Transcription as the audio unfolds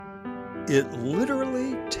It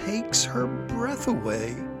literally takes her breath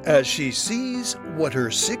away as she sees what her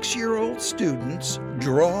 6-year-old students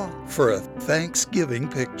draw for a Thanksgiving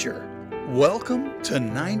picture. Welcome to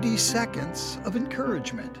 90 Seconds of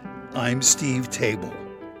Encouragement. I'm Steve Table.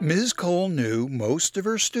 Ms. Cole knew most of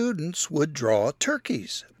her students would draw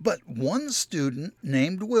turkeys, but one student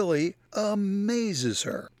named Willie amazes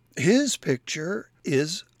her. His picture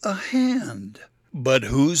is a hand. But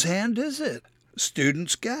whose hand is it?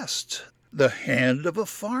 Students guessed. The hand of a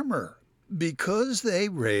farmer, because they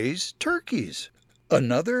raise turkeys.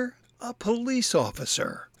 Another, a police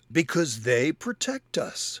officer, because they protect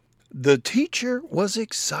us. The teacher was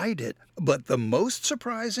excited, but the most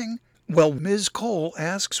surprising, Ms. Cole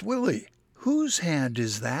asks Willie, "Whose hand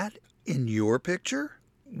is that in your picture?"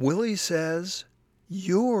 Willie says,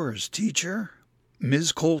 "Yours, teacher."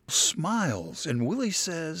 Ms. Cole smiles, and Willie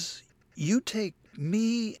says, "You take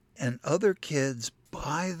me and other kids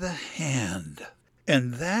by the hand."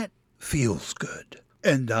 And that feels good.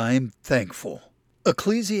 And I'm thankful.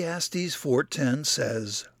 Ecclesiastes 4:10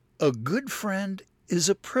 says, "A good friend is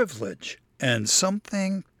a privilege and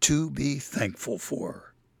something to be thankful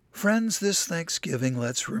for." Friends, this Thanksgiving,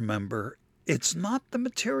 let's remember, it's not the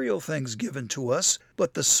material things given to us,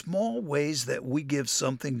 but the small ways that we give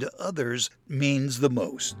something to others means the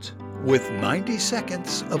most. With 90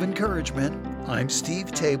 seconds of encouragement, I'm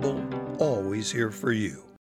Steve Table, always here for you.